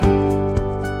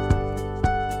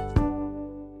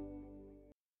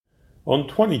On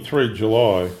 23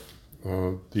 July,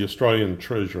 the Australian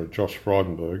Treasurer Josh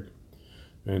Frydenberg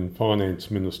and Finance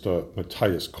Minister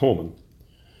Matthias Cormann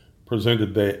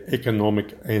presented their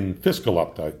economic and fiscal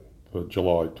update for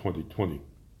July 2020.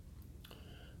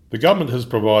 The government has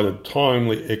provided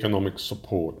timely economic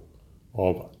support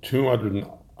of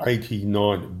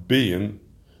 289 billion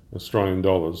Australian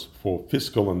dollars for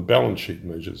fiscal and balance sheet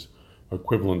measures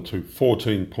equivalent to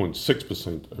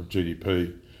 14.6% of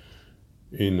GDP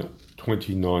in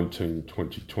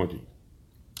 2019-2020.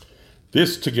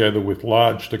 This, together with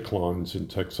large declines in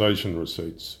taxation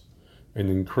receipts and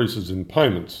increases in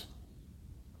payments,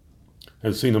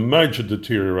 has seen a major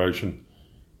deterioration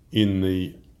in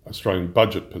the Australian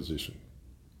budget position.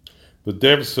 The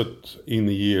deficit in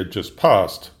the year just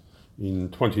passed, in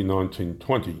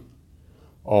 2019-20,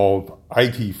 of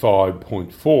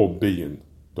 $85.4 billion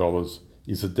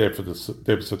is a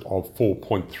deficit of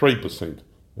 4.3%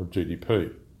 of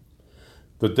GDP.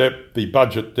 The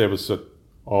budget deficit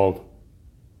of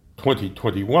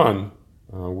 2021,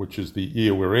 which is the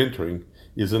year we're entering,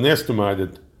 is an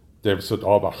estimated deficit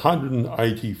of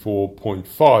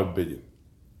 $184.5 billion.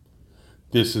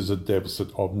 This is a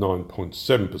deficit of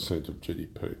 9.7% of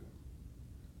GDP.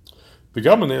 The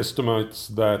government estimates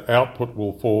that output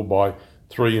will fall by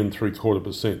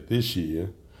 3.75% this year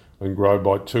and grow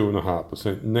by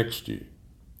 2.5% next year.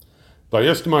 They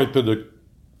estimate that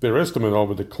their estimate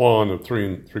of a decline of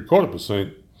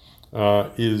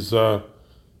 3.75%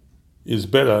 is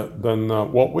better than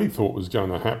what we thought was going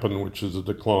to happen, which is a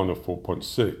decline of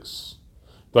 4.6%.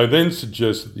 They then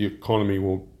suggest that the economy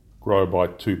will grow by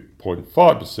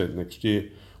 2.5% next year.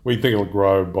 We think it'll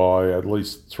grow by at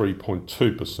least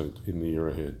 3.2% in the year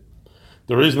ahead.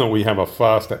 The reason that we have a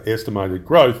faster estimated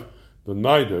growth than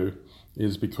they do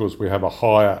is because we have a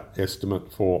higher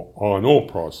estimate for iron ore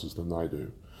prices than they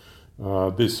do.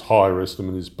 This higher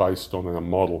estimate is based on our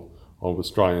model of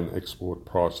Australian export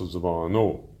prices of iron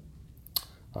ore.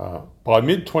 By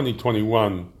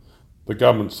mid-2021, the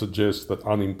government suggests that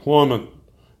unemployment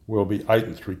will be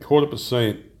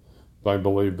 8.75%. They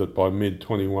believe that by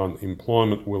mid-21,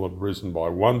 employment will have risen by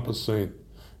 1%,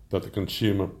 that the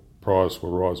consumer price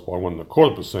will rise by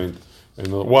 1.25%, and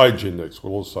the wage index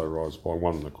will also rise by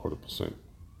 1.25%.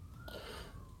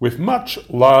 With much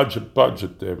larger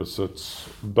budget deficits,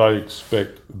 they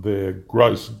expect their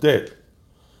gross debt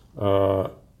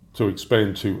to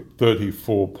expand to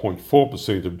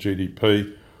 34.4% of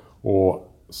GDP, or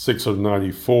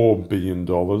 $684 billion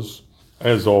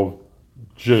as of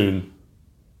June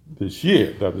this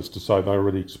year. That is to say, they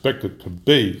already expect it to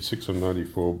be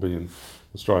 684 billion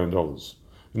Australian dollars.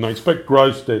 And they expect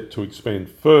gross debt to expand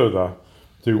further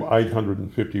to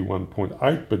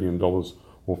 $851.8 billion,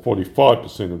 or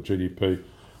 45% of GDP,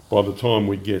 by the time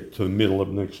we get to the middle of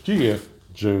next year,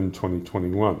 June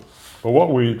 2021. But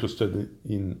what we're interested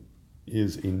in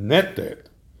is in net debt,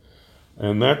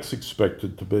 and that's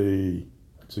expected to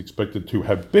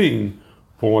have been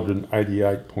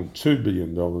 $488.2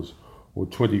 billion, or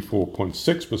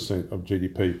 24.6% of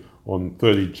GDP on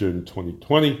 30 June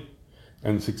 2020,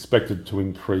 and it's expected to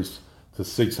increase to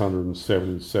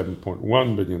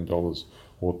 $677.1 billion,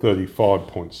 or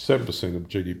 35.7% of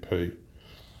GDP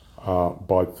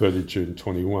by 30 June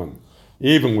 21.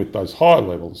 Even with those high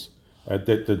levels, our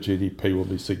debt to GDP will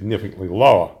be significantly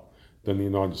lower than the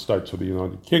United States or the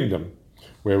United Kingdom,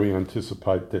 where we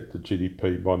anticipate debt to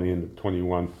GDP by the end of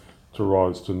 21 to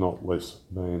rise to not less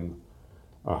than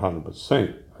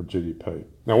 100% of GDP.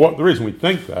 Now, the reason we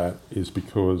think that is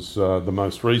because the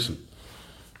most recent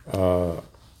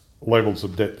levels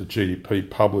of debt to GDP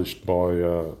published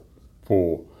by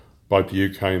for both the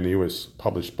UK and the US,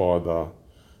 published by the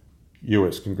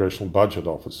US Congressional Budget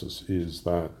Offices, is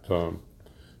that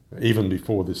even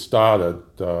before this started,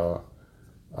 UK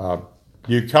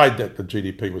debt to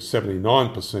GDP was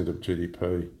 79% of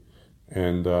GDP,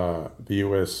 and the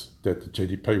US debt to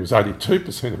GDP was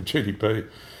 82% of GDP.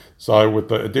 So with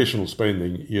the additional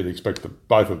spending, you'd expect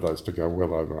both of those to go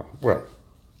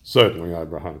certainly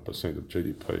over 100% of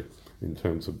GDP in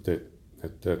terms of net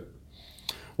debt.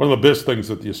 One of the best things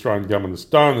that the Australian government has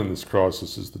done in this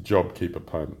crisis is the JobKeeper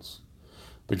payments.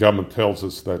 The government tells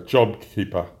us that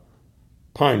JobKeeper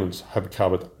payments have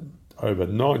covered over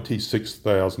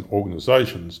 96,000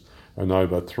 organisations and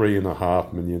over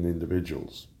 3.5 million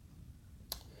individuals.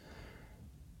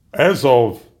 As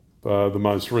of the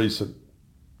most recent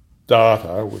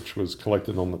data, which was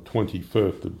collected on the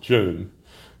 21st of June,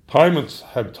 payments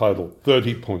have totaled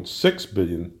 $30.6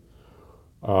 billion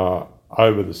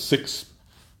over the 6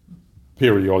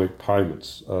 periodic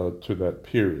payments to that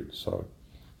period. So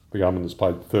the government has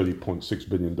paid $30.6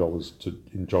 billion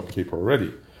in JobKeeper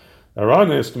already. Our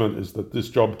own estimate is that this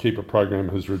JobKeeper program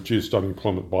has reduced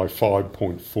unemployment by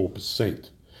 5.4%,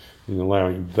 in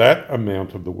allowing that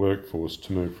amount of the workforce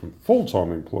to move from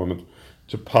full-time employment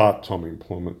to part-time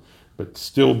employment, but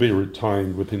still be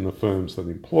retained within the firms that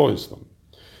employs them.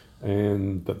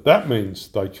 And that means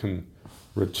they can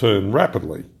return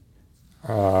rapidly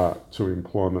to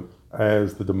employment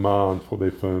as the demand for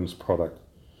their firm's product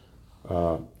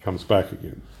comes back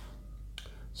again.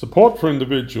 Support for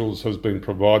individuals has been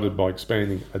provided by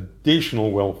expanding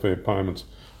additional welfare payments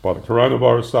by the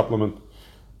coronavirus supplement.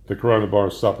 The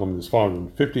coronavirus supplement is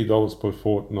 $550 per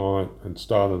fortnight and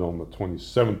started on the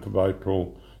 27th of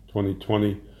April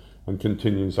 2020 and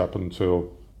continues up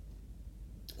until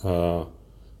the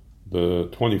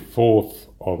 24th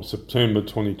of September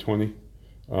 2020.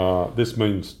 This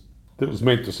means that it was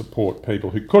meant to support people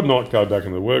who could not go back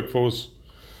in the workforce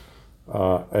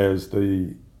as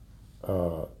the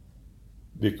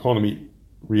economy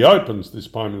reopens. This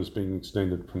payment is being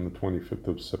extended from the 25th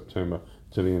of September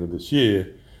to the end of this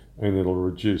year, and it'll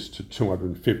reduce to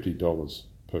 $250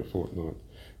 per fortnight.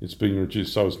 It's being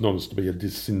reduced so as not as to be a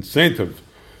disincentive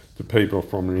to people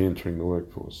from re-entering the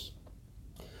workforce.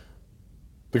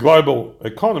 The global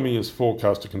economy is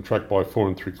forecast to contract by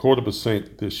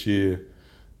 4.75% this year,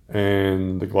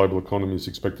 and the global economy is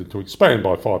expected to expand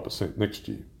by 5% next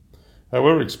year.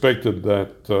 However, expected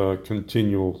that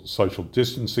continual social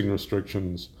distancing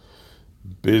restrictions,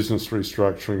 business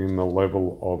restructuring and the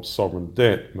level of sovereign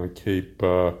debt may keep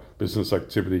business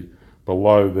activity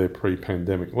below their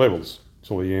pre-pandemic levels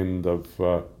till the end of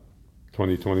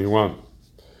 2021.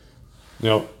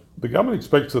 Now, the government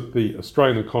expects that the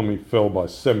Australian economy fell by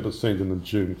 7% in the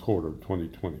June quarter of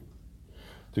 2020.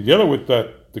 Together with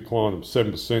that decline of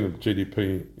 7% of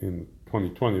GDP in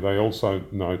 2020, they also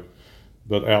note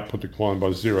that output declined by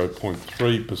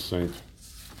 0.3%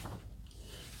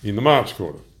 in the March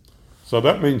quarter. So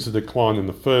that means a decline in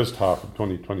the first half of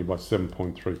 2020 by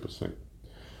 7.3%.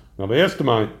 Now they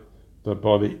estimate that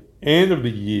by the end of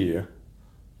the year,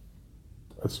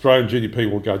 Australian GDP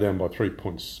will go down by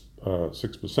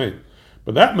 3.6%.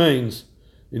 But that means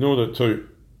in order to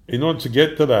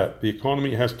get to that, the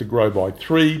economy has to grow by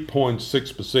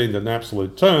 3.6% in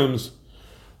absolute terms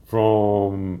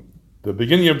from the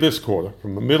beginning of this quarter,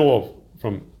 from the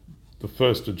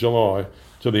 1st of July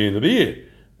to the end of the year.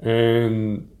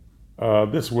 And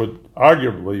this would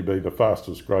arguably be the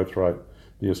fastest growth rate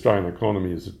the Australian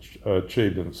economy has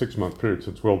achieved in a 6-month period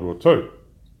since World War II.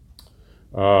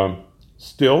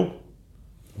 Still,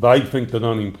 they think that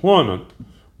unemployment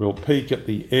will peak at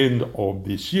the end of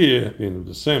this year, the end of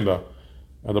December,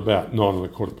 at about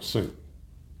 9.25%.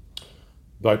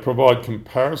 They provide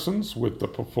comparisons with the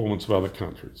performance of other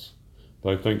countries.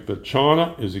 They think that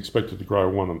China is expected to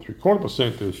grow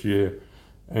 1.75% this year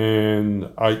and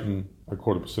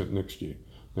 8.25% next year.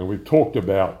 Now, we've talked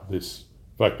about this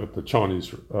fact that the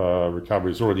Chinese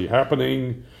recovery is already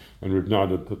happening, and we've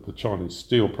noted that the Chinese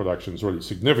steel production is already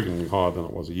significantly higher than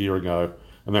it was a year ago,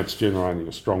 and that's generating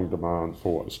a strong demand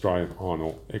for Australian iron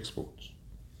ore exports.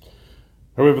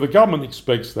 However, the government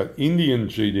expects that Indian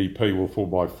GDP will fall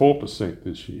by 4%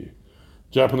 this year.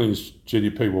 Japanese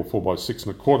GDP will fall by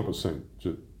 6.25%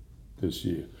 this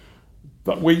year.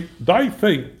 But they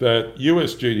think that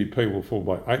US GDP will fall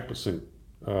by 8%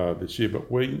 this year,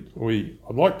 but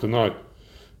I'd like to note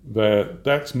that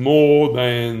that's more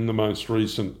than the most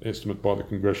recent estimate by the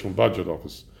Congressional Budget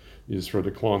Office is for a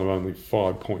decline of only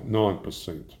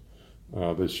 5.9%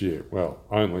 this year. Well,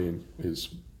 only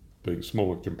is being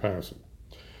small in comparison.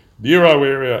 The euro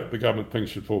area, the government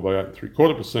thinks should fall by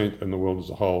 8.75%, and the world as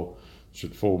a whole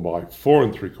should fall by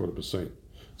 4.75%.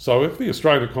 So if the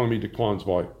Australian economy declines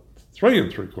by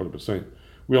 3.75%,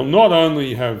 we'll not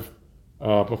only have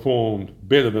performed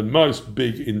better than most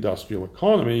big industrial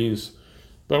economies,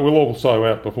 but we'll also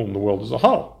outperform the world as a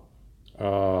whole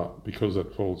because the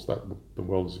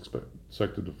world is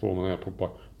expected to fall in output by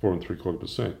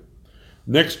 4.75%.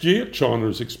 Next year, China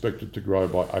is expected to grow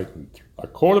by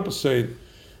 8.25%.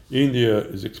 India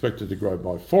is expected to grow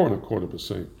by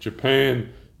 4.25%.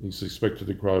 Japan is expected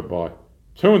to grow by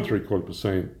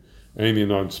 2.75%. And the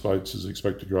United States is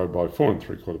expected to grow by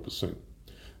 4.75%.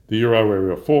 The euro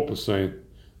area 4%,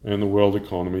 and the world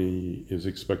economy is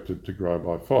expected to grow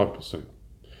by 5%.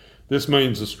 This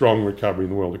means a strong recovery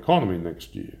in the world economy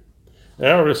next year.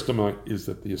 Our estimate is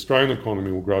that the Australian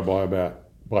economy will grow by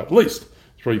at least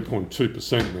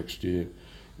 3.2% next year,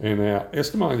 and our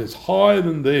estimate is higher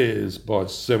than theirs by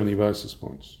 70 basis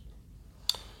points.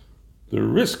 The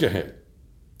risk ahead.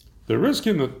 The risk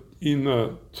in the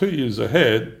 2 years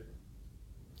ahead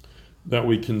that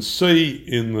we can see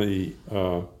in the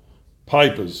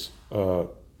papers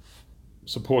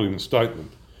supporting the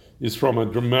statement is from a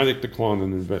dramatic decline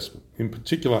in investment, in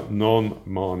particular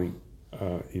non-mining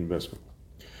investment.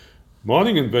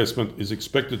 Mining investment is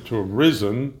expected to have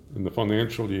risen in the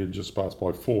financial year just passed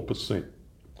by 4%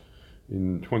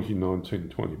 in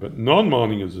 2019-20, but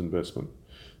non-mining investment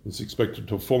is expected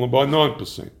to have fallen by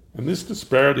 9%. And this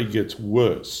disparity gets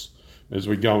worse as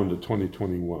we go into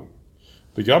 2021.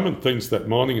 The government thinks that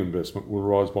mining investment will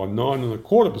rise by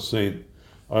 9.25%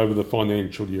 over the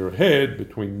financial year ahead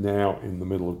between now and the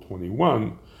middle of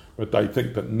 21, but they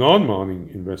think that non-mining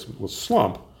investment will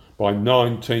slump by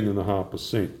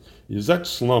 19.5%. It is that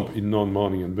slump in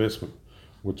non-mining investment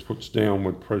which puts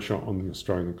downward pressure on the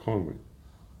Australian economy.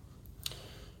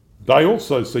 They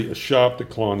also see a sharp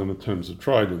decline in the terms of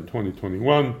trade in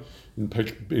 2021,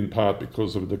 in part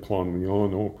because of a decline in the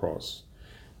iron ore price.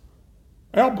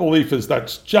 Our belief is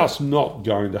that's just not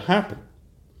going to happen.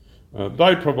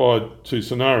 They provide two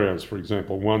scenarios, for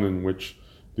example, one in which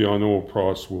the iron ore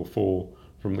price will fall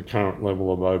from the current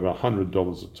level of over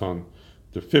 $100 a tonne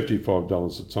to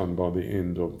 $55 a tonne by the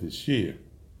end of this year.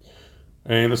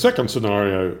 And the second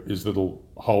scenario is that it'll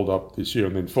hold up this year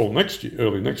and then fall next year,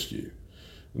 early next year.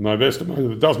 And they've estimated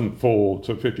if it doesn't fall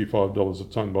to $55 a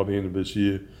tonne by the end of this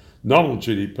year, nominal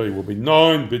GDP will be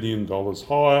 $9 billion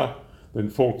higher than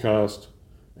forecast,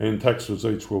 and tax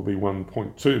receipts will be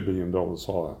 $1.2 billion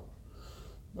higher.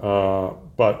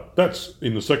 But that's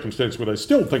in the circumstance where they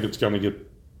still think it's going to get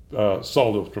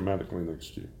sold off dramatically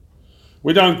next year.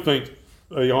 We don't think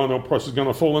the iron ore price is going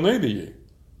to fall in either year.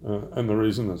 And the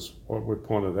reason, as what we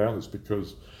pointed out, is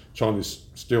because Chinese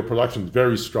steel production is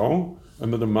very strong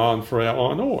and the demand for our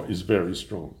iron ore is very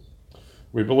strong.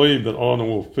 We believe that iron ore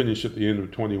will finish at the end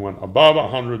of 21 above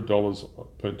 $100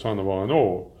 per tonne of iron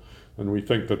ore, and we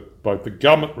think that both the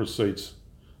government receipts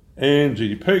and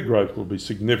GDP growth will be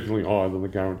significantly higher than the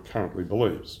government currently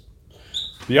believes.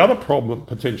 The other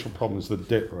potential problem is the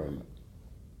debt rating.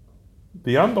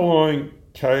 The underlying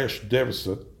cash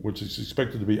deficit, which is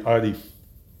expected to be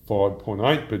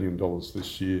 $85.8 billion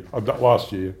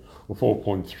last year, or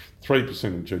 4.3%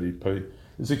 of GDP,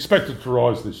 is expected to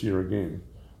rise this year again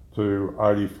to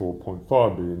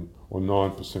 $84.5 billion, or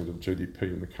 9% of GDP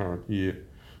in the current year,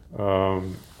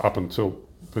 up until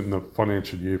in the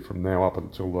financial year from now up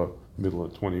until the middle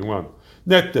of 21.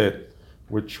 Net debt,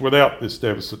 which without this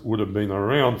deficit would have been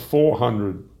around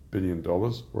 $400 billion,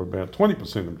 or about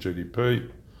 20% of GDP,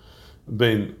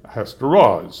 then has to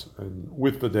rise. And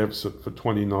with the deficit for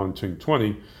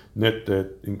 2019-20, net debt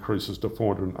increases to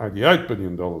 $488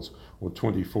 billion, or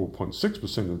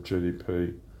 24.6% of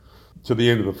GDP, to the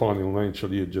end of the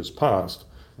financial year just passed,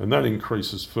 and that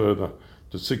increases further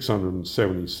to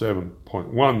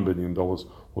 $677.1 billion, or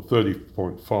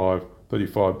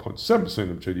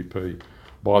 35.7% of GDP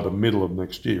by the middle of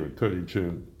next year, at 30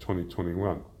 June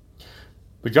 2021.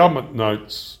 The government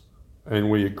notes, and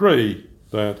we agree,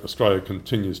 that Australia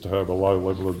continues to have a low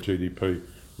level of GDP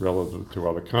relative to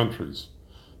other countries.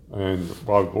 And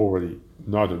I've already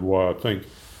noted why I think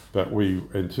that we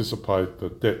anticipate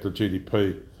that debt to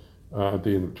GDP at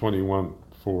the end of 21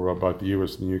 for both the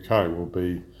US and the UK will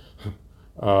be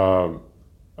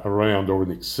around or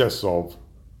in excess of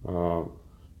 100%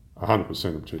 of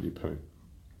GDP.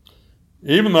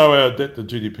 Even though our debt to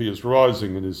GDP is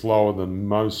rising, it is lower than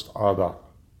most other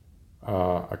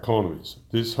economies.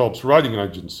 This helps rating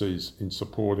agencies in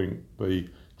supporting the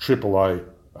AAA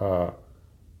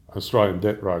Australian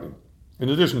debt rating. In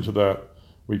addition to that,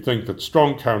 we think that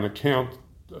strong current account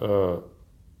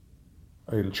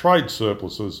and trade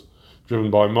surpluses driven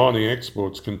by mining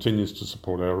exports continues to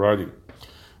support our rating.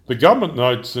 The government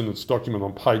notes in its document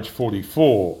on page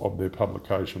 44 of their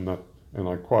publication that, and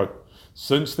I quote,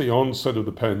 "Since the onset of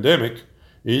the pandemic,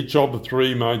 each of the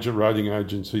three major rating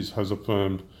agencies has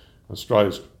affirmed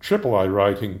Australia's AAA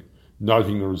rating,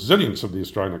 noting the resilience of the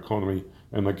Australian economy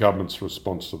and the government's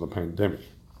response to the pandemic."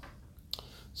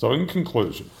 So in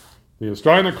conclusion, the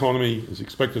Australian economy is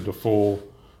expected to fall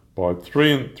by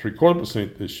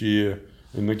 3.75% this year,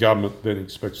 and the government then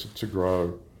expects it to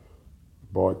grow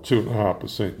by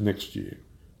 2.5% next year.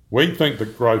 We think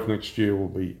that growth next year will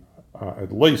be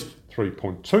at least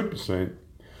 3.2%,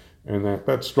 and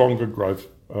that stronger growth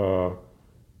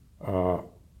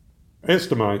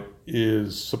estimate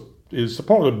is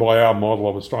supported by our model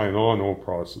of Australian iron ore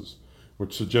prices,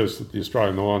 which suggests that the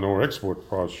Australian iron ore export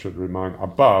price should remain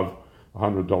above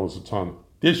 $100 a tonne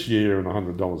this year and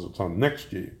 $100 a tonne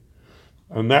next year.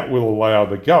 And that will allow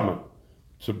the government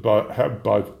to have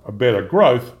both a better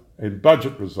growth and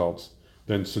budget results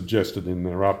than suggested in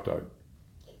their update.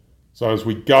 So as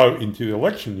we go into the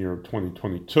election year of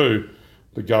 2022,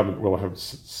 the government will have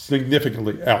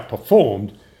significantly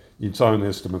outperformed its own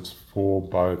estimates for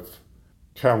both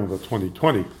calendar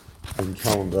 2020 and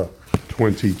calendar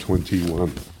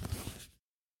 2021.